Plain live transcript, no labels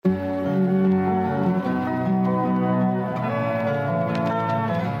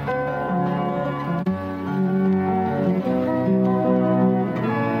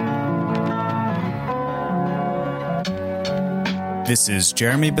This is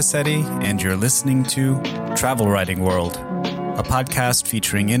Jeremy Bassetti, and you're listening to Travel Writing World, a podcast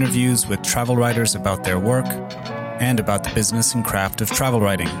featuring interviews with travel writers about their work and about the business and craft of travel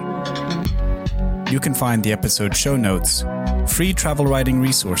writing. You can find the episode show notes, free travel writing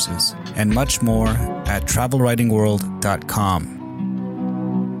resources, and much more at travelwritingworld.com.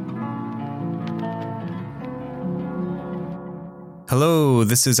 Hello,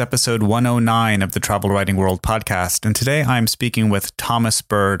 this is episode 109 of the Travel Writing World podcast, and today I'm speaking with Thomas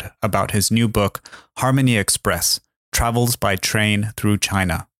Bird about his new book, Harmony Express, Travels by Train Through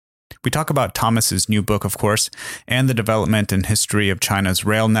China. We talk about Thomas's new book, of course, and the development and history of China's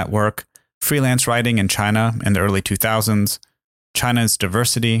rail network, freelance writing in China in the early 2000s, China's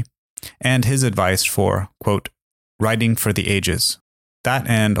diversity, and his advice for, quote, writing for the ages. That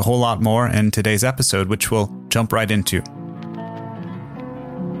and a whole lot more in today's episode, which we'll jump right into.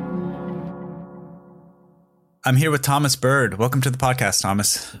 I'm here with Thomas Bird. Welcome to the podcast,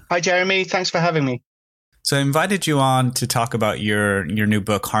 Thomas. Hi, Jeremy. Thanks for having me. So I invited you on to talk about your new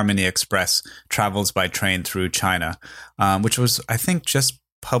book, Harmony Express, Travels by Train Through China, which was, I think, just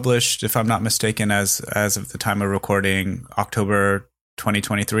published, if I'm not mistaken, as of the time of recording, October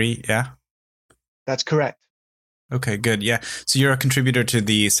 2023. Yeah? That's correct. Okay, good. Yeah. So you're a contributor to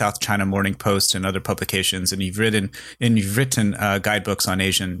the South China Morning Post and other publications, and you've written guidebooks on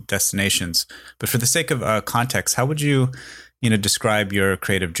Asian destinations. But for the sake of context, how would you describe your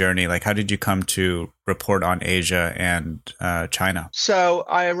creative journey? Like, how did you come to report on Asia and China? So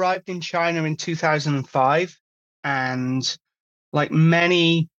I arrived in China in 2005, and like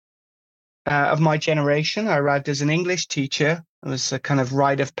many of my generation, I arrived as an English teacher. It was a kind of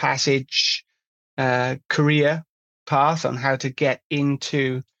rite of passage career path on how to get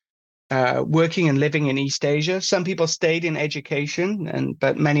into working and living in East Asia. Some people stayed in education,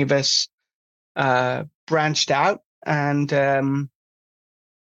 but many of us branched out. And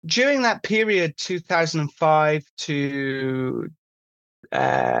during that period, 2005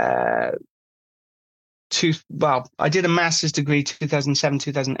 I did a master's degree 2007,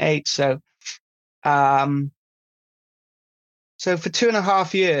 2008. So for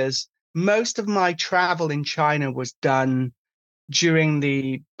 2.5 years, most of my travel in China was done during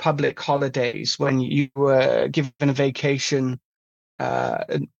the public holidays when you were given a vacation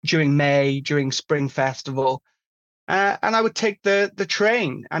during May, during Spring Festival. And I would take the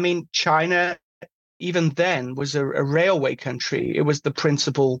train. I mean, China, even then, was a railway country. It was the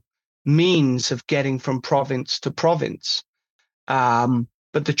principal means of getting from province to province. But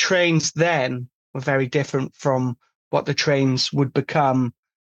the trains then were very different from what the trains would become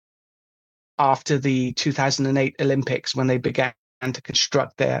after the 2008 Olympics, when they began to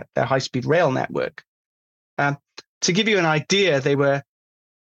construct their high-speed rail network. To give you an idea, they were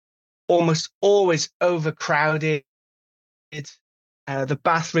almost always overcrowded. The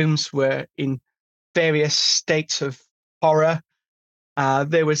bathrooms were in various states of horror.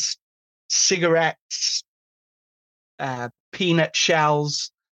 There was cigarettes, peanut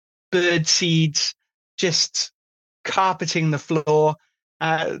shells, bird seeds, just carpeting the floor.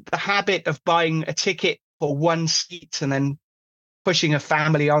 The habit of buying a ticket for one seat and then pushing a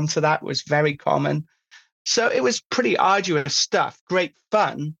family onto that was very common. So it was pretty arduous stuff, great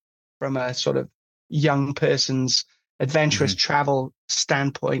fun from a sort of young person's adventurous travel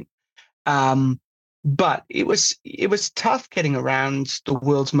standpoint. But it was tough getting around the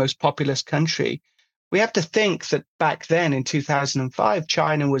world's most populous country. We have to think that back then in 2005,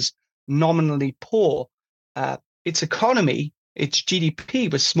 China was nominally poor. Its economy, its GDP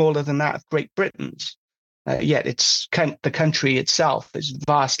was smaller than that of Great Britain's, yet the country itself is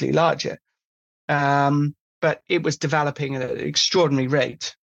vastly larger. But it was developing at an extraordinary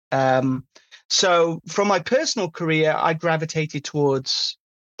rate. So from my personal career, I gravitated towards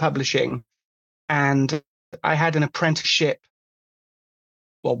publishing, and I had an apprenticeship,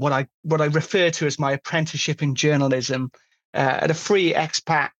 well, what I refer to as my apprenticeship in journalism, at a free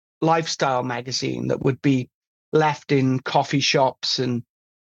expat lifestyle magazine that would be left in coffee shops and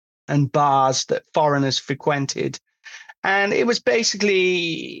bars that foreigners frequented. And it was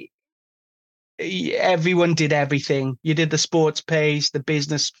basically everyone did everything. You did the sports page, the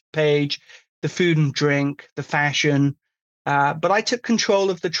business page, the food and drink, the fashion. But I took control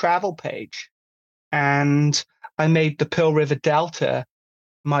of the travel page, and I made the Pearl River Delta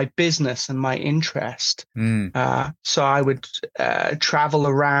my business and my interest. So I would travel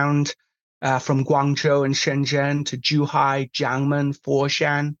around from Guangzhou and Shenzhen to Zhuhai, Jiangmen,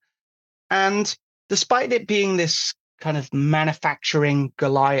 Foshan. And despite it being this kind of manufacturing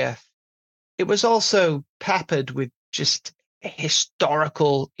Goliath, it was also peppered with just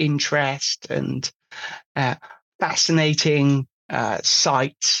historical interest and fascinating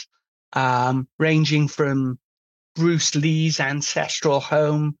sites, ranging from Bruce Lee's ancestral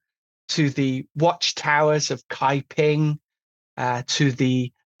home to the watchtowers of Kaiping, to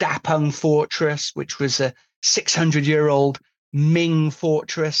the Dapeng Fortress, which was a 600-year-old Ming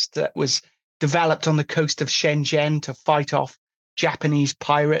fortress that was developed on the coast of Shenzhen to fight off Japanese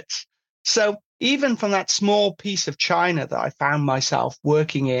pirates. So even from that small piece of China that I found myself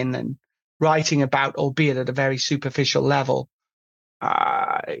working in and writing about, albeit at a very superficial level,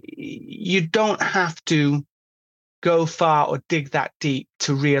 you don't have to go far or dig that deep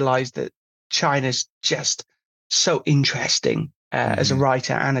to realize that China's just so interesting as a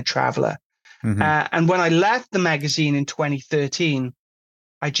writer and a traveler. And when I left the magazine in 2013,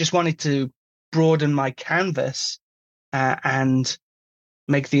 I just wanted to broaden my canvas and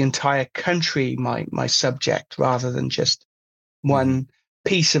make the entire country my subject rather than just one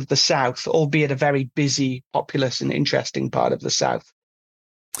piece of the South, albeit a very busy, populous and interesting part of the South.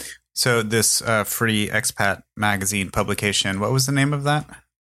 So this free expat magazine publication, what was the name of that?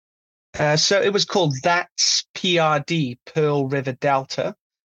 So it was called That's PRD, Pearl River Delta.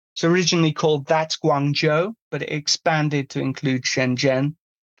 It's originally called That's Guangzhou, but it expanded to include Shenzhen.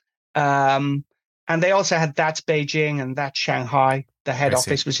 And they also had That's Beijing and That's Shanghai. The head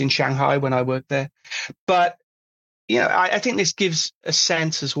office was in Shanghai when I worked there. But, I think this gives a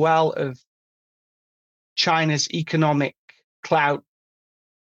sense as well of China's economic clout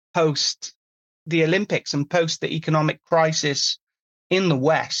post the Olympics and post the economic crisis in the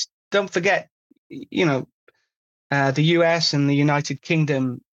West. Don't forget, the US and the United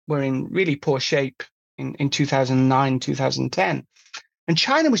Kingdom were in really poor shape in 2009, 2010. And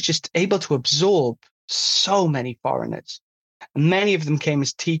China was just able to absorb so many foreigners. And many of them came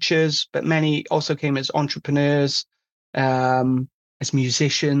as teachers, but many also came as entrepreneurs, as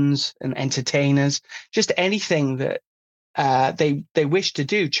musicians and entertainers, just anything that they wished to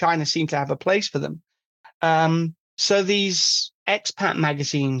do. China seemed to have a place for them. So these expat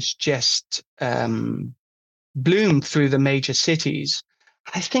magazines just bloomed through the major cities.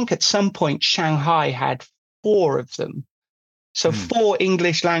 I think at some point Shanghai had 4 of them. So 4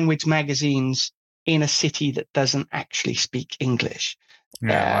 English language magazines in a city that doesn't actually speak English.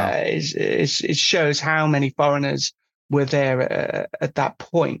 Wow. It shows how many foreigners were there at that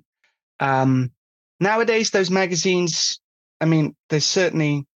point. Nowadays, those magazines, there's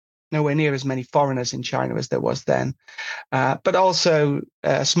certainly nowhere near as many foreigners in China as there was then. But also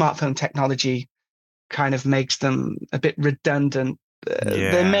smartphone technology kind of makes them a bit redundant.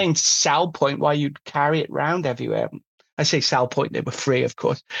 The main sell point why you'd carry it around everywhere. I say sell point, they were free, of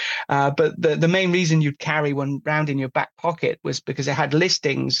course. But the main reason you'd carry one round in your back pocket was because it had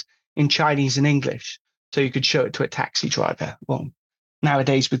listings in Chinese and English. So you could show it to a taxi driver. Well,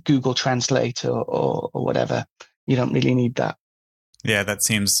 nowadays with Google Translate or whatever, you don't really need that. Yeah, that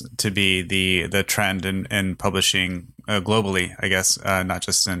seems to be the trend in publishing globally, I guess, not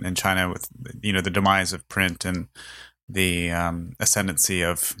just in China with, the demise of print and the ascendancy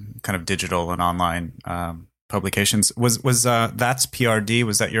of kind of digital and online publications. Was That's PRD,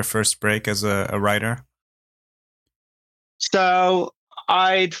 was that your first break as a writer? So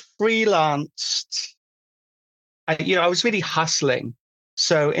I'd freelanced. I was really hustling.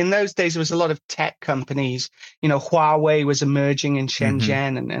 So in those days, there was a lot of tech companies. Huawei was emerging in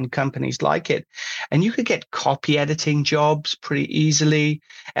Shenzhen and companies like it. And you could get copy editing jobs pretty easily.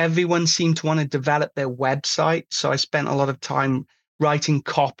 Everyone seemed to want to develop their website. So I spent a lot of time writing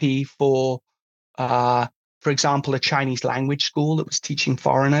copy for example, a Chinese language school that was teaching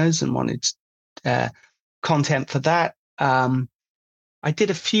foreigners and wanted content for that. I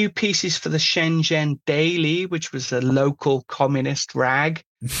did a few pieces for the Shenzhen Daily, which was a local communist rag.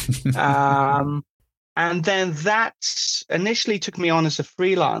 And then that initially took me on as a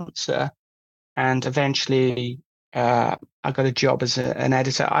freelancer. And eventually I got a job as an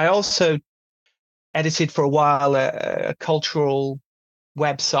editor. I also edited for a while a cultural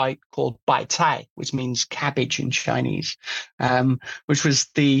website called Baicai, which means cabbage in Chinese, which was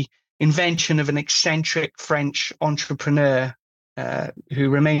the invention of an eccentric French entrepreneur who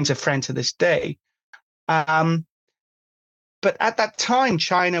remains a friend to this day. But at that time,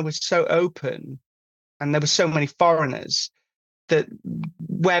 China was so open and there were so many foreigners that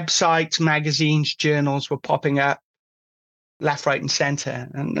websites, magazines, journals were popping up left, right, and center,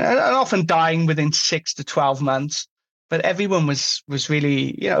 and often dying within 6 to 12 months. But everyone was really,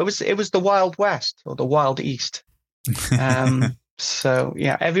 it was the Wild West or the Wild East. So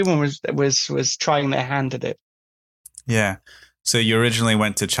yeah, everyone was trying their hand at it. Yeah. So you originally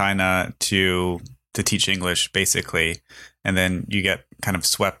went to China to to teach English, basically, and then you get kind of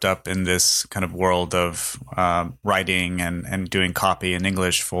swept up in this kind of world of writing and doing copy in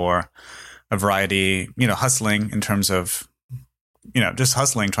English for a variety, hustling in terms of, just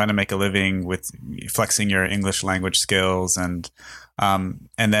hustling, trying to make a living with flexing your English language skills, and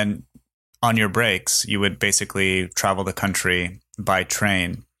then on your breaks, you would basically travel the country by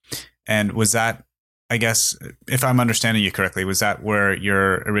train. And was that, I guess, if I'm understanding you correctly, was that where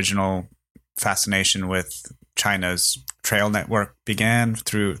your original fascination with China's trail network began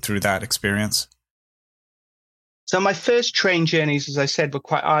through that experience? So my first train journeys, as I said, were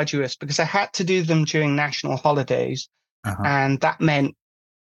quite arduous because I had to do them during national holidays. Uh-huh. And that meant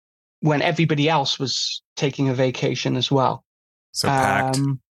when everybody else was taking a vacation as well. So packed.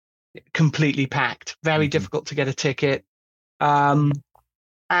 Completely packed. Very difficult to get a ticket. And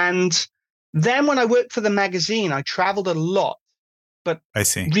then when I worked for the magazine, I traveled a lot, but I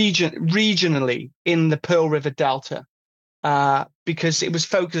see. regionally in the Pearl River Delta, because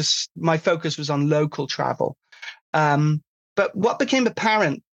my focus was on local travel. But what became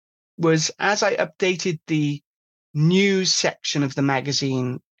apparent was as I updated the news section of the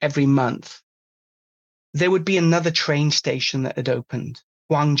magazine every month, there would be another train station that had opened: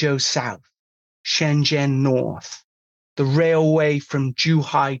 Guangzhou South, Shenzhen North, the railway from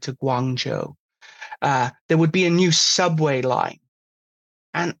Zhuhai to Guangzhou. There would be a new subway line.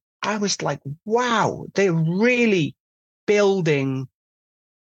 And I was like, wow, they're really building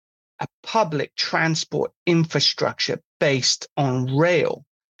a public transport infrastructure based on rail.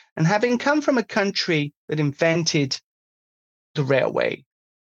 And having come from a country that invented the railway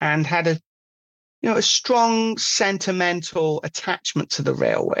and had a strong sentimental attachment to the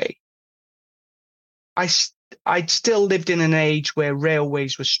railway, I'd still lived in an age where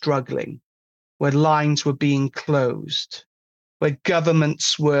railways were struggling, where lines were being closed, where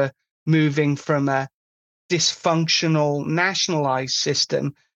governments were moving from a dysfunctional nationalized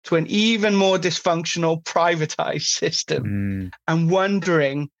system to an even more dysfunctional privatized system, and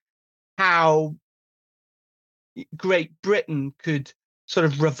wondering how Great Britain could sort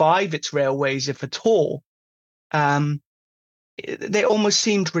of revive its railways, if at all. They almost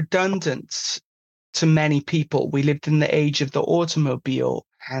seemed redundant to many people. We lived in the age of the automobile,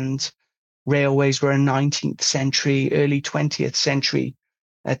 and railways were a 19th century, early 20th century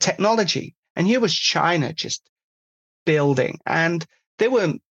technology. And here was China just building. And there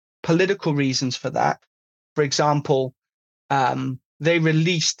were political reasons for that. For example, they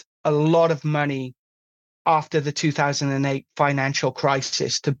released a lot of money after the 2008 financial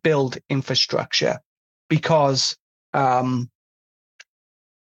crisis to build infrastructure because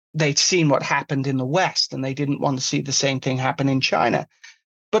they'd seen what happened in the West and they didn't want to see the same thing happen in China.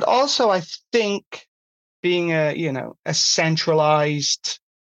 But also, I think being a centralized,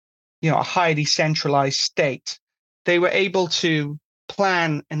 a highly centralized state, they were able to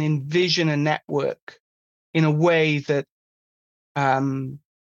plan and envision a network in a way that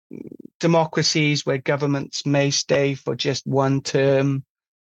democracies where governments may stay for just one term,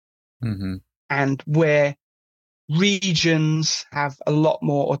 and where regions have a lot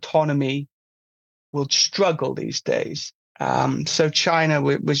more autonomy will struggle these days. So China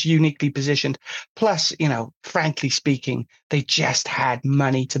was uniquely positioned. Plus, frankly speaking, they just had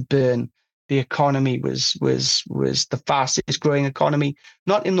money to burn. The economy was the fastest growing economy,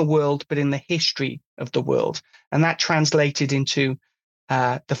 not in the world, but in the history of the world. And that translated into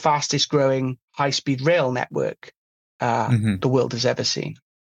the fastest growing high-speed rail network the world has ever seen.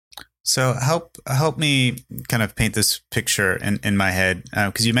 So help me kind of paint this picture in my head,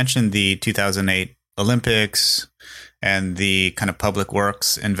 because you mentioned the 2008 Olympics and the kind of public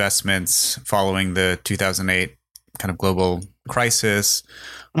works investments following the 2008 kind of global crisis.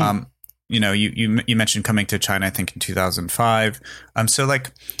 You mentioned coming to China, I think in 2005. So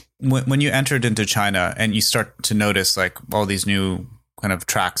like when you entered into China and you start to notice like all these new kind of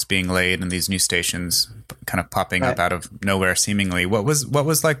tracks being laid and these new stations kind of popping up out of nowhere seemingly, what was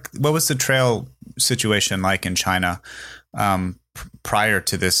the trail situation like in China prior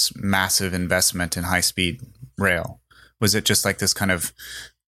to this massive investment in high speed rail? Was it just like this kind of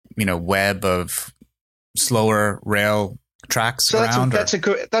web of slower rail tracks around? That's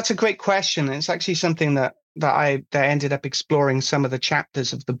a great question. It's actually something that I ended up exploring some of the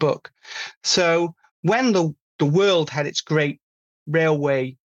chapters of the book. So when the world had its great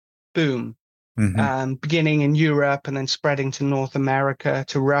railway boom, beginning in Europe and then spreading to North America,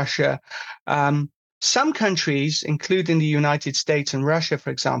 to Russia, some countries, including the United States and Russia, for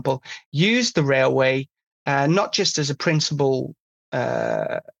example, used the railway not just as a principal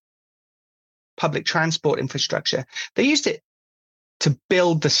public transport infrastructure. They used it to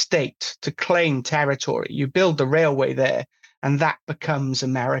build the state, to claim territory. You build the railway there, and that becomes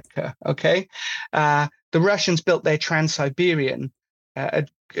America. Okay, the Russians built their Trans-Siberian, a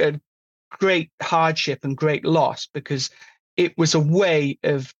great hardship and great loss, because it was a way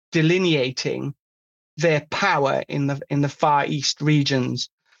of delineating their power in the Far East regions.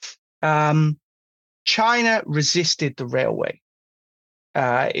 China resisted the railway.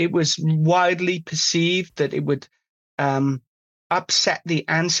 It was widely perceived that it would upset the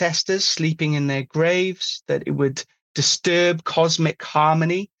ancestors sleeping in their graves, that it would disturb cosmic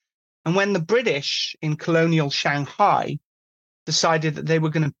harmony. And when the British in colonial Shanghai decided that they were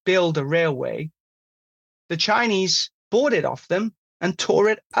going to build a railway, the Chinese bought it off them and tore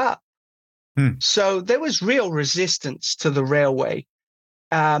it up. So there was real resistance to the railway.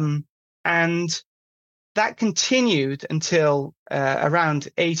 And that continued until around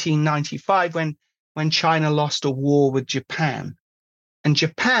 1895, when China lost a war with Japan. And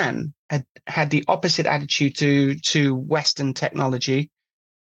Japan had the opposite attitude to Western technology,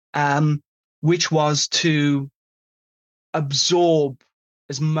 which was to absorb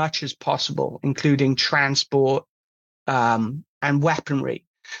as much as possible, including transport and weaponry.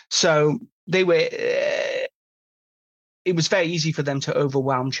 So it was very easy for them to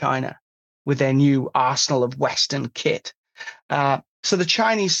overwhelm China with their new arsenal of Western kit. So the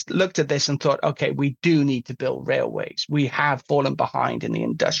Chinese looked at this and thought, okay, we do need to build railways. We have fallen behind in the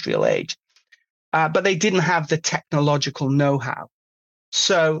industrial age. But they didn't have the technological know-how.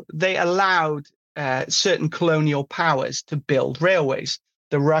 So they allowed certain colonial powers to build railways.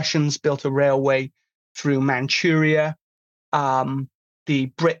 The Russians built a railway through Manchuria. The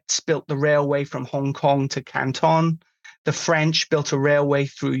Brits built the railway from Hong Kong to Canton. The French built a railway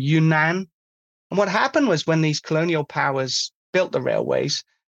through Yunnan. And what happened was, when these colonial powers built the railways,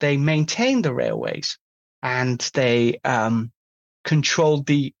 they maintained the railways, and they controlled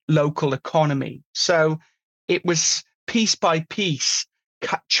the local economy. So it was piece by piece,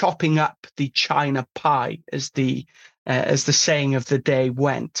 chopping up the China pie, as the saying of the day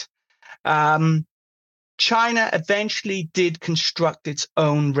went. China eventually did construct its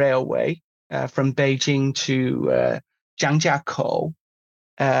own railway from Beijing to Jiangjiakou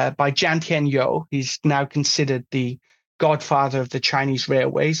by Jian Tianyou. He's now considered the godfather of the Chinese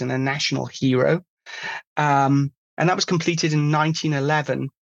railways and a national hero. And that was completed in 1911,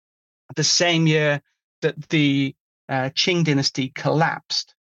 the same year that the Qing dynasty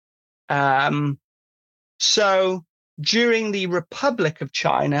collapsed. So during the Republic of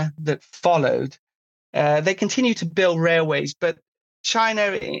China that followed, they continued to build railways, but China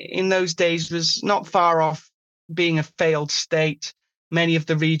in those days was not far off being a failed state. Many of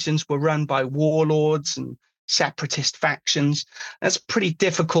the regions were run by warlords and separatist factions. That's a pretty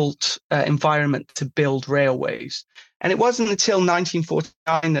difficult environment to build railways. And it wasn't until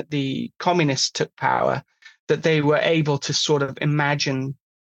 1949 that the communists took power that they were able to sort of imagine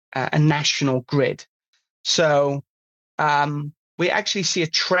a national grid. So we actually see a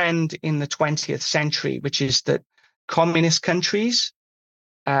trend in the 20th century, which is that communist countries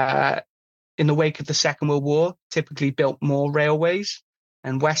in the wake of the Second World War typically built more railways,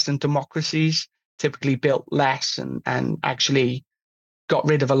 and Western democracies typically built less and actually got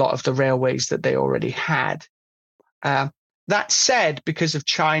rid of a lot of the railways that they already had. That said, because of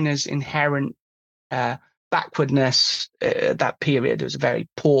China's inherent backwardness at that period, it was a very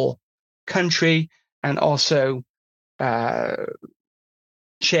poor country, and also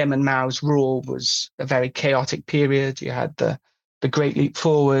Chairman Mao's rule was a very chaotic period. You had the Great Leap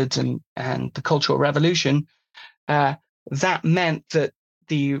Forward and the Cultural Revolution. That meant that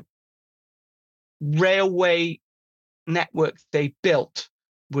the railway network they built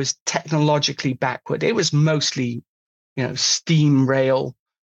was technologically backward. It was mostly, steam rail,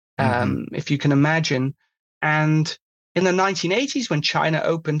 if you can imagine. And in the 1980s, when China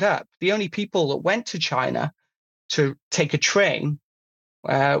opened up, the only people that went to China to take a train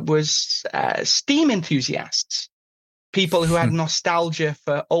was steam enthusiasts, people who had nostalgia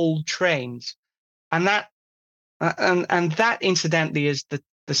for old trains. And that incidentally is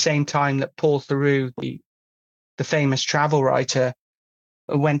the same time that Paul Theroux, the famous travel writer,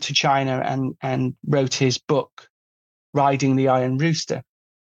 went to China and wrote his book, Riding the Iron Rooster.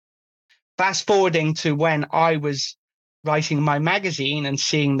 Fast forwarding to when I was writing my magazine and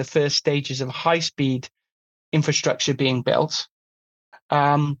seeing the first stages of high-speed infrastructure being built,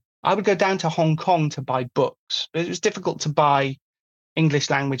 I would go down to Hong Kong to buy books. It was difficult to buy English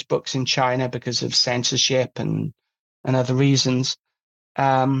language books in China because of censorship and other reasons.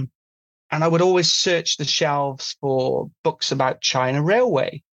 And I would always search the shelves for books about China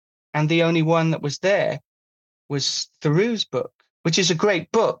Railway. And the only one that was there was Theroux's book. which is a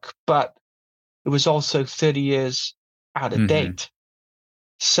great book, but it was also 30 years out of date.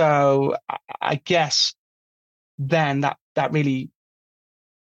 So I guess then that really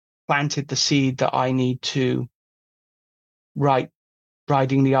planted the seed that I need to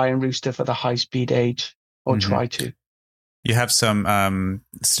riding the Iron Rooster for the high speed age, or try to. You have some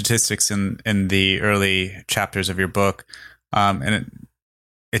statistics in the early chapters of your book, and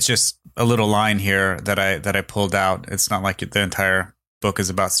it's just a little line here that I pulled out. It's not like the entire book is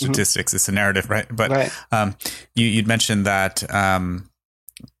about statistics; it's a narrative, right? But you'd mentioned that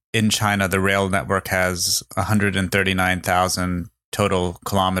in China, the rail network has 139,000 total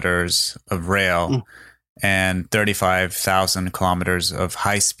kilometers of rail and 35,000 kilometers of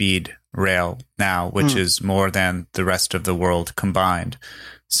high speed rail now, which is more than the rest of the world combined.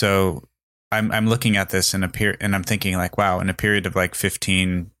 So I'm looking at this and I'm thinking like, wow, in a period of like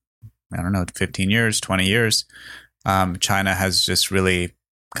 15 years, 20 years, China has just really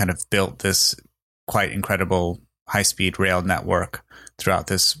kind of built this quite incredible high speed rail network throughout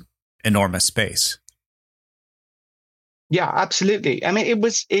this enormous space. Yeah, absolutely. I mean, it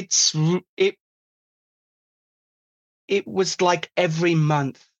was like every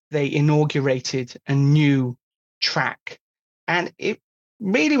month they inaugurated a new track, and it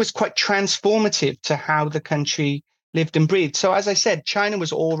really was quite transformative to how the country lived and breathed. So as I said, China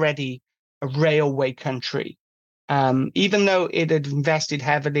was already a railway country. Even though it had invested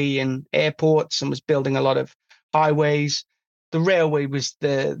heavily in airports and was building a lot of highways, the railway was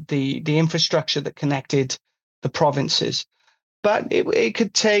the infrastructure that connected the provinces. But it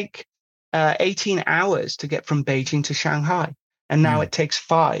could take 18 hours to get from Beijing to Shanghai, and now it takes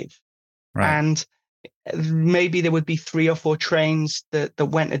 5. Right. And maybe there would be 3 or 4 trains that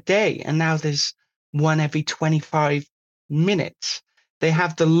went a day, and now there's one every 25 minutes. They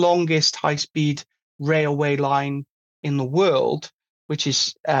have the longest high-speed railway line in the world, which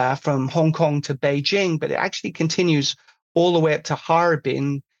is from Hong Kong to Beijing, but it actually continues all the way up to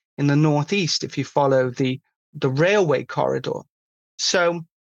Harbin in the northeast if you follow the railway corridor. So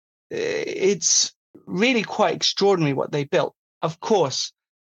it's really quite extraordinary what they built. Of course,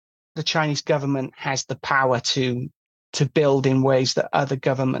 the Chinese government has the power to build in ways that other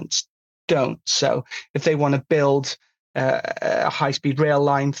governments don't. So if they want to build a high-speed rail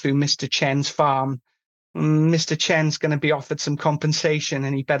line through Mr. Chen's farm, Mr. Chen's going to be offered some compensation,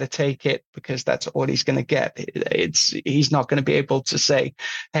 and he better take it, because that's all he's going to get. He's not going to be able to say,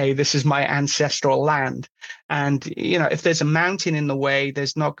 hey, this is my ancestral land. And, if there's a mountain in the way,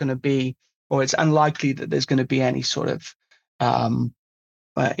 there's not going to be, or it's unlikely that there's going to be any sort of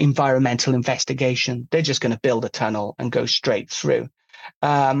environmental investigation. They're just going to build a tunnel and go straight through.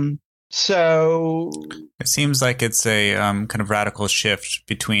 So it seems like it's a kind of radical shift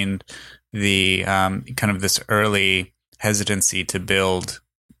between the kind of this early hesitancy to build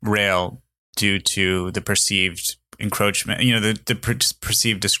rail due to the perceived encroachment, the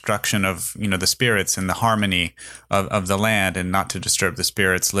perceived destruction of, the spirits and the harmony of the land, and not to disturb the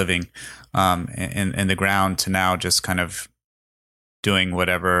spirits living in the ground, to now just kind of doing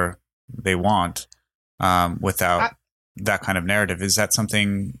whatever they want without that kind of narrative. Is that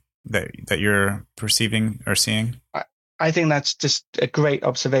something that you're perceiving or seeing? I think that's just a great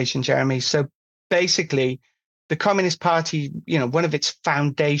observation, Jeremy. So basically, the Communist Party, one of its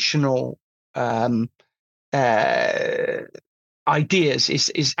foundational ideas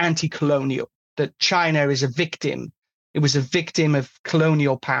is anti-colonial, that China is a victim. It was a victim of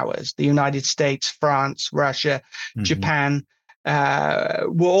colonial powers. The United States, France, Russia, Japan were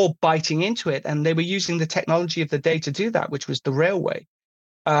all biting into it, and they were using the technology of the day to do that, which was the railway.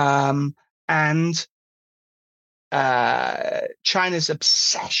 And China's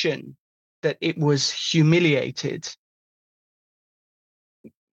obsession that it was humiliated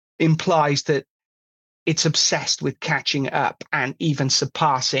implies that it's obsessed with catching up and even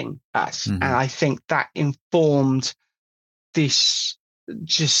surpassing us. And I think that informed this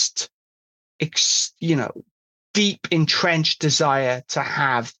just, deep entrenched desire to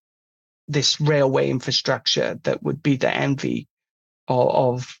have this railway infrastructure that would be the envy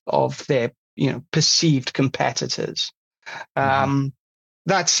of their perceived competitors.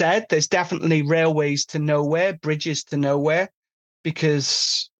 That said, there's definitely railways to nowhere, bridges to nowhere,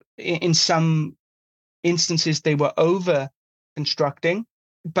 because in some instances they were over constructing.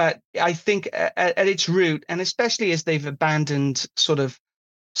 But I think at its root, and especially as they've abandoned sort of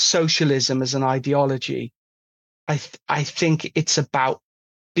socialism as an ideology, I think it's about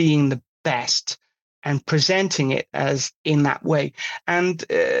being the best and presenting it as in that way. And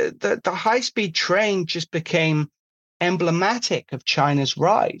the high-speed train just became emblematic of China's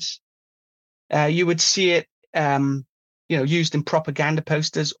rise. You would see it, used in propaganda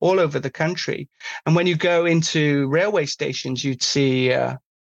posters all over the country. And when you go into railway stations, you'd see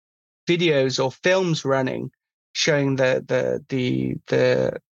videos or films running showing the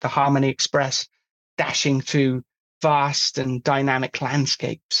Harmony Express dashing through vast and dynamic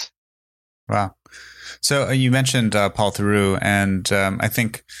landscapes. Wow. So you mentioned Paul Theroux, and I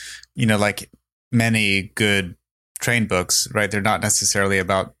think, like many good train books, right? They're not necessarily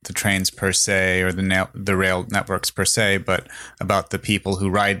about the trains per se or the rail networks per se, but about the people who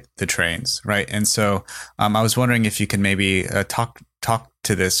ride the trains, right? And so I was wondering if you can maybe talk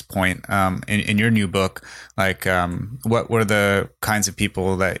to this point in your new book, like what were the kinds of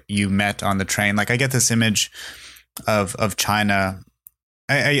people that you met on the train? Like I get this image of China.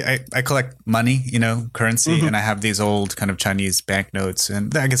 I collect money, currency, Mm-hmm. and I have these old kind of Chinese banknotes,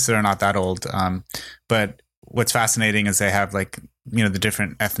 and I guess they're not that old. But what's fascinating is they have like, the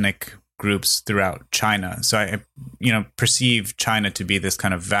different ethnic groups throughout China. So I perceive China to be this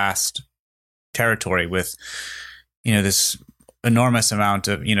kind of vast territory with, this enormous amount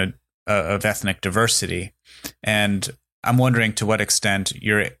of, of ethnic diversity. And I'm wondering to what extent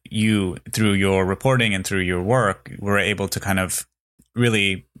you through your reporting and through your work were able to kind of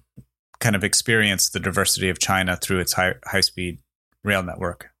really kind of experience the diversity of China through its high-speed rail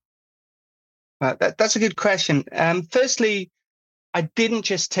network. That's a good question. Firstly, I didn't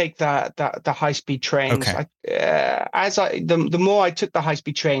just take the high-speed trains. Okay. The more I took the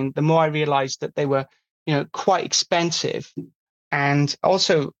high-speed train, the more I realized that they were, quite expensive and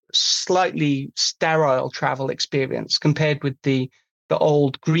also slightly sterile travel experience compared with the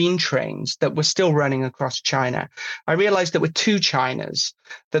old green trains that were still running across China. I realized that with two Chinas,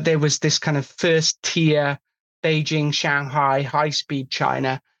 that there was this kind of first tier Beijing, Shanghai, high-speed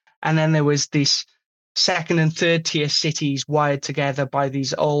China, and then there was this second and third tier cities wired together by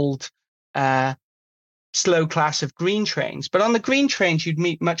these old slow class of green trains. But on the green trains, you'd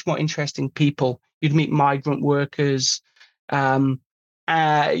meet much more interesting people. You'd meet migrant workers. You'd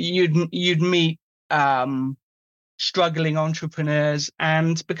meet struggling entrepreneurs.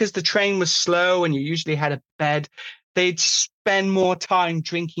 And because the train was slow and you usually had a bed, they'd spend more time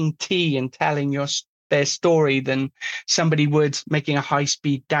drinking tea and telling their story than somebody would making a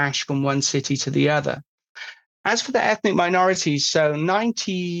high-speed dash from one city to the other. As for the ethnic minorities, so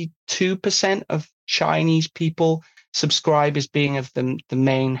 92% of Chinese people subscribe as being of the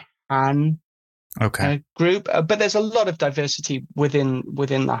main Han group, but there's a lot of diversity within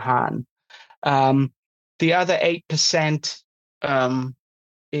the Han. The other 8%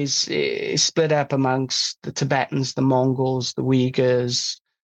 is split up amongst the Tibetans, the Mongols, the Uyghurs,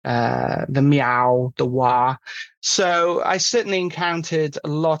 the Miao, the Wa. So I certainly encountered a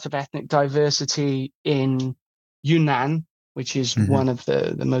lot of ethnic diversity in Yunnan, which is one of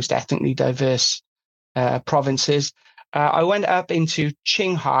the most ethnically diverse provinces. I went up into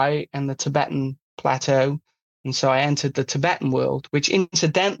Qinghai and the Tibetan plateau, and so I entered the Tibetan world, which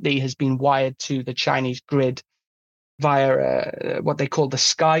incidentally has been wired to the Chinese grid via what they call the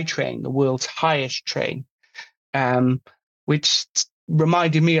Sky Train, the world's highest train, which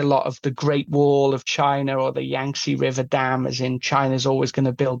reminded me a lot of the Great Wall of China or the Yangtze River Dam, as in China's always going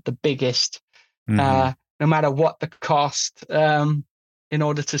to build the biggest, no matter what the cost, in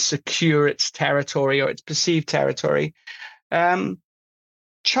order to secure its territory or its perceived territory.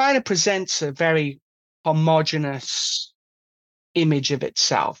 China presents a very homogenous image of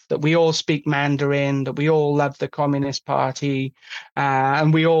itself, that we all speak Mandarin, that we all love the Communist Party,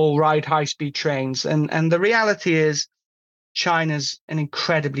 and we all ride high-speed trains. And the reality is China's an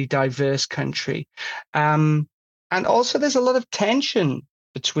incredibly diverse country. And also there's a lot of tension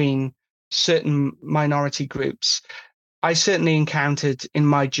between certain minority groups. I certainly encountered in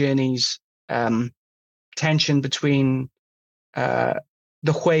my journeys tension between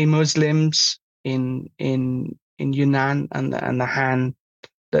the Hui Muslims in Yunnan and the Han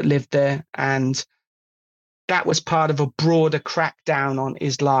that lived there, and that was part of a broader crackdown on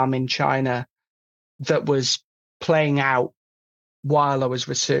Islam in China that was playing out while I was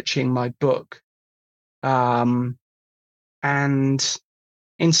researching my book. And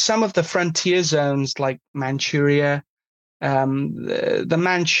in some of the frontier zones like Manchuria, the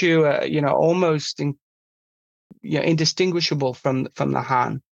Manchu are, almost indistinguishable from the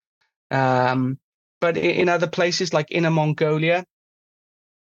Han. But in other places like Inner Mongolia,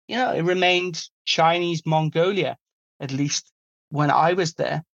 it remained Chinese Mongolia, at least when I was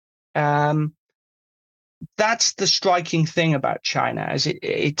there. That's the striking thing about China, as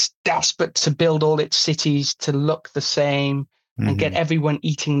it's desperate to build all its cities to look the same and get everyone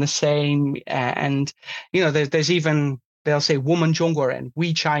eating the same. And, there's even, they'll say, 我们中国人,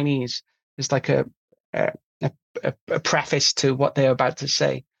 we Chinese. It's like a a preface to what they're about to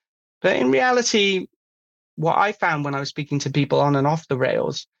say. But in reality, what I found when I was speaking to people on and off the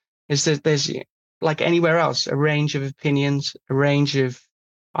rails is that there's, like anywhere else, a range of opinions, a range of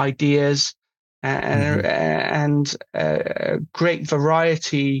ideas, and a great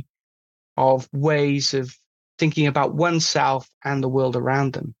variety of ways of thinking about oneself and the world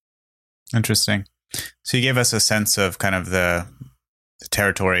around them. Interesting. So you gave us a sense of kind of the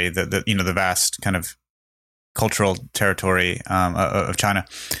territory, the vast kind of cultural territory of China.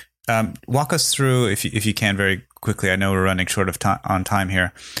 Walk us through, if you can, very quickly. I know we're running short of on time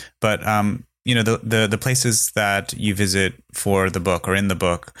here, but the places that you visit for the book or in the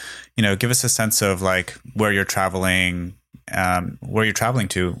book, give us a sense of like where you're traveling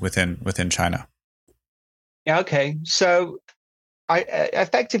to within China. Yeah. Okay. So I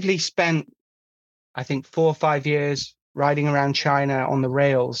effectively spent, I think, 4 or 5 years riding around China on the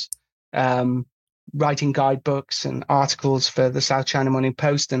rails, writing guidebooks and articles for the South China Morning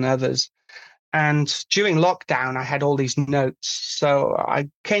Post and others. And during lockdown, I had all these notes. So I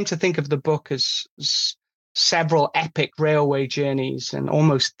came to think of the book as several epic railway journeys and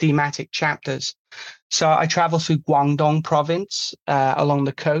almost thematic chapters. So I traveled through Guangdong province, along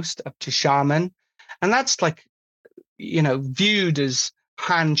the coast up to Xiamen. And that's like, viewed as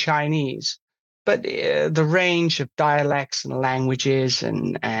Han Chinese. But the range of dialects and languages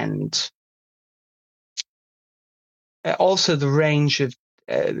and also the range of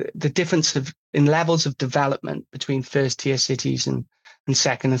the difference in levels of development between first tier cities and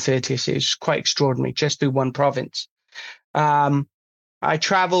second and third tier cities is quite extraordinary, just through one province. I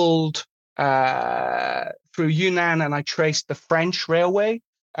traveled through Yunnan and I traced the French railway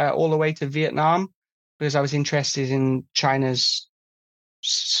all the way to Vietnam because I was interested in China's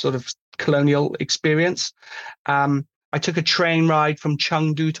sort of colonial experience. I took a train ride from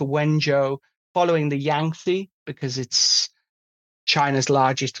Chengdu to Wenzhou following the Yangtze because it's China's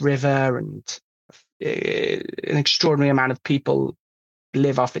largest river and an extraordinary amount of people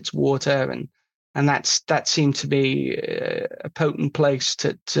live off its water, and that seemed to be a potent place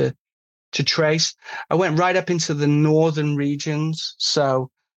to trace. I went right up into the northern regions, so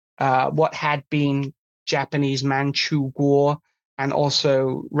what had been Japanese Manchu War and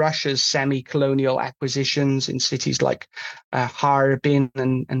also Russia's semi-colonial acquisitions in cities like Harbin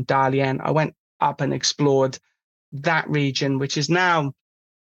and Dalian. I went up and explored that region, which is now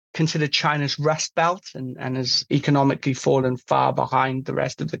considered China's Rust Belt and has economically fallen far behind the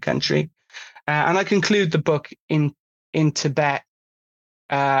rest of the country. And I conclude the book in Tibet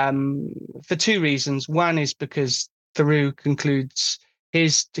for 2 reasons. One is because Thoreau concludes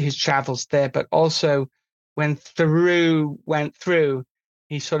his travels there, but also when Thoreau went through,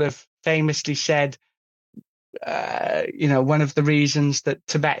 he sort of famously said, one of the reasons that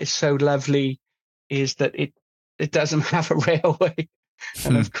Tibet is so lovely is that it doesn't have a railway.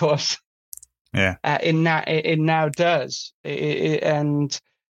 And of course, it now does. And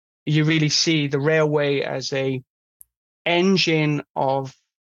you really see the railway as a engine of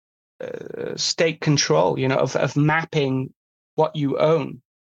state control, of mapping what you own,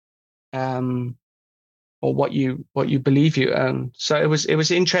 or what you believe you own. So it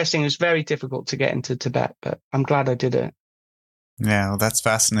was interesting. It was very difficult to get into Tibet, but I'm glad I did it. Yeah, well, that's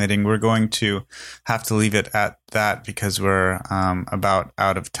fascinating. We're going to have to leave it at that because we're about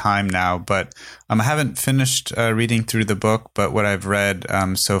out of time now. But I haven't finished reading through the book, but what I've read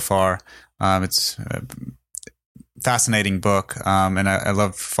so far, it's a fascinating book, and I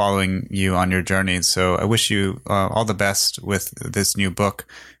love following you on your journey. So I wish you all the best with this new book.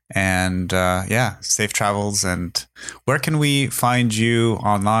 And safe travels. And where can we find you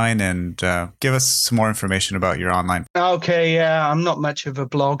online? And give us some more information about your online. Okay, yeah, I'm not much of a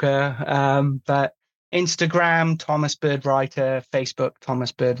blogger, but Instagram, Thomas Bird Writer, Facebook,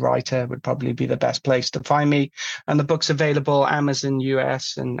 Thomas Bird Writer would probably be the best place to find me. And the book's available Amazon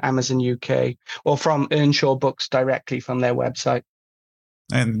US and Amazon UK, or from Earnshaw Books directly from their website.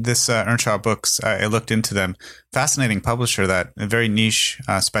 And this Earnshaw Books, I looked into them. Fascinating publisher, a very niche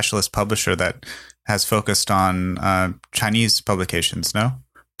specialist publisher that has focused on Chinese publications, no?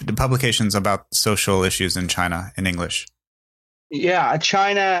 The publications about social issues in China in English. Yeah,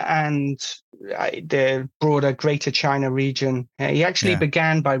 China and the broader Greater China region. He actually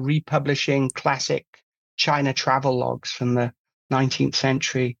began by republishing classic China travel logs from the 19th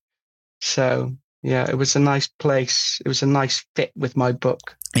century. So yeah, it was a nice place. It was a nice fit with my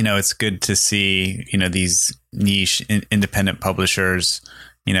book. It's good to see, these niche independent publishers,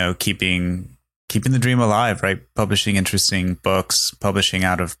 keeping the dream alive, right? Publishing interesting books, publishing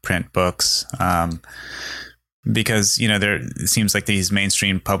out of print books. Because, it seems like these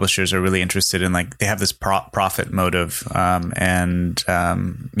mainstream publishers are really interested in, like, they have this profit motive,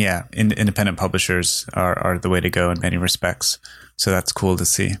 independent publishers are the way to go in many respects. So that's cool to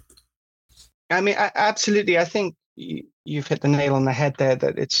see. I mean, absolutely. I think you've hit the nail on the head there,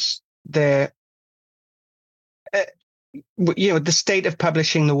 that it's the state of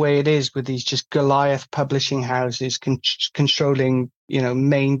publishing the way it is, with these just Goliath publishing houses controlling,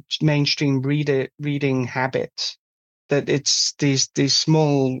 mainstream reading habits, that it's these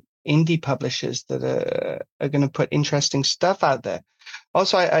small indie publishers that are going to put interesting stuff out there.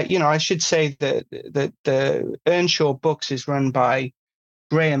 Also, I should say that the Earnshaw Books is run by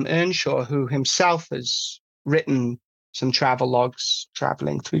Graham Earnshaw, who himself has written some travel logs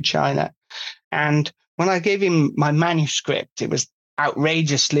traveling through China. And when I gave him my manuscript, it was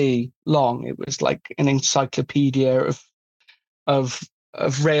outrageously long. It was like an encyclopedia of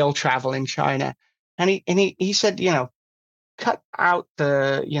rail travel in China. And he said, cut out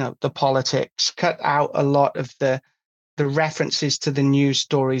the politics, cut out a lot of the references to the news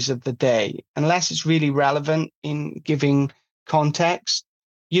stories of the day. Unless it's really relevant in giving context,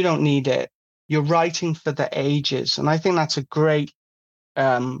 you don't need it. You're writing for the ages. And I think that's a great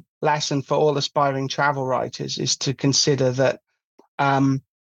lesson for all aspiring travel writers, is to consider that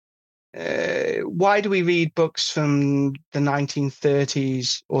why do we read books from the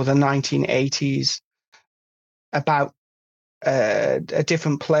 1930s or the 1980s about a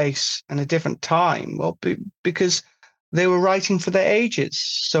different place and a different time? Well, because they were writing for their ages,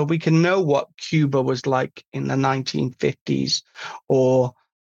 so we can know what Cuba was like in the 1950s, or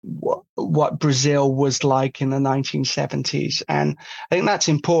what Brazil was like in the 1970s. And I think that's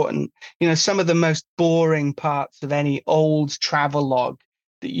important. Some of the most boring parts of any old travel log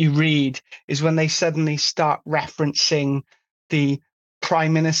that you read is when they suddenly start referencing the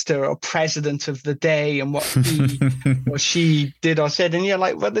prime minister or president of the day and what he or she did or said. And you're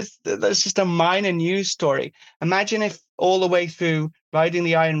like, well, that's just a minor news story. Imagine if all the way through Riding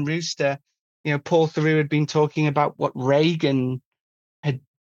the Iron Rooster, Paul Theroux had been talking about what Reagan had,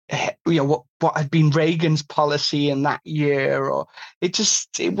 what had been Reagan's policy in that year, or it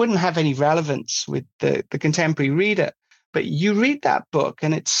wouldn't have any relevance with the contemporary reader. But you read that book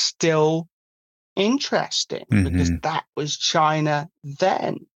and it's still interesting, because that was China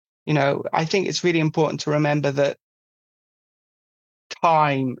then. I think it's really important to remember that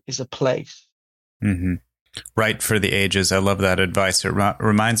time is a place. Right for the ages. I love that advice. It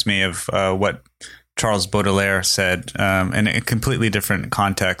reminds me of what Charles Baudelaire said in a completely different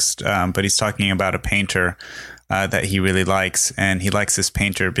context, but he's talking about a painter that he really likes, and he likes this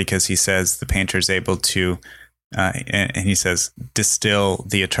painter because he says the painter is able to and he says, distill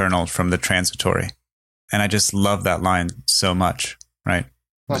the eternal from the transitory. And I just love that line so much, right?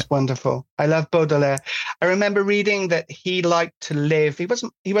 That's wonderful. I love Baudelaire. I remember reading that he liked to live. He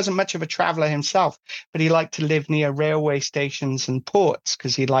wasn't much of a traveler himself, but he liked to live near railway stations and ports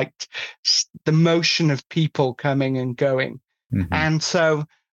because he liked the motion of people coming and going. And so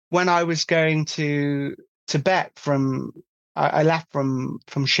when I was going to Tibet I left from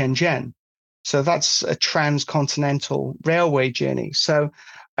Shenzhen. So that's a transcontinental railway journey. So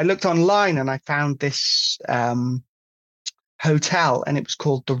I looked online and I found this hotel, and it was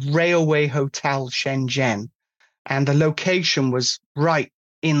called the Railway Hotel Shenzhen. And the location was right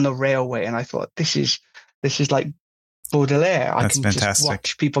in the railway. And I thought, this is like Baudelaire. That's I can fantastic. just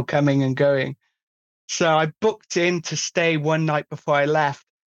watch people coming and going. So I booked in to stay one night before I left.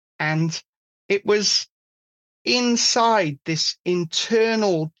 And it was inside this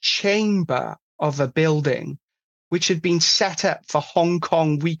internal chamber of a building, which had been set up for Hong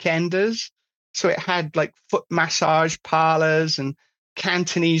Kong weekenders. So it had like foot massage parlors and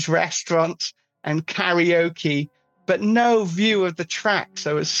Cantonese restaurants and karaoke, but no view of the tracks.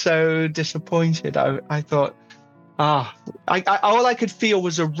 I was so disappointed. I thought, all I could feel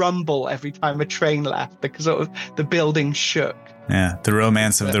was a rumble every time a train left because the building shook. Yeah, the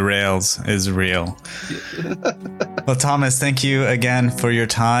romance of the rails is real. Well, Thomas, thank you again for your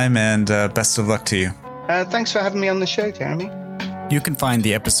time, and best of luck to you. Thanks for having me on the show, Jeremy. You can find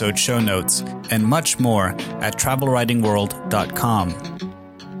the episode show notes and much more at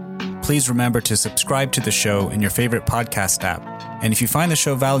travelwritingworld.com. Please remember to subscribe to the show in your favorite podcast app. And if you find the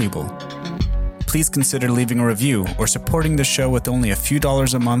show valuable, please consider leaving a review or supporting the show with only a few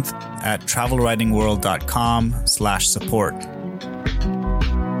dollars a month at travelwritingworld.com/support.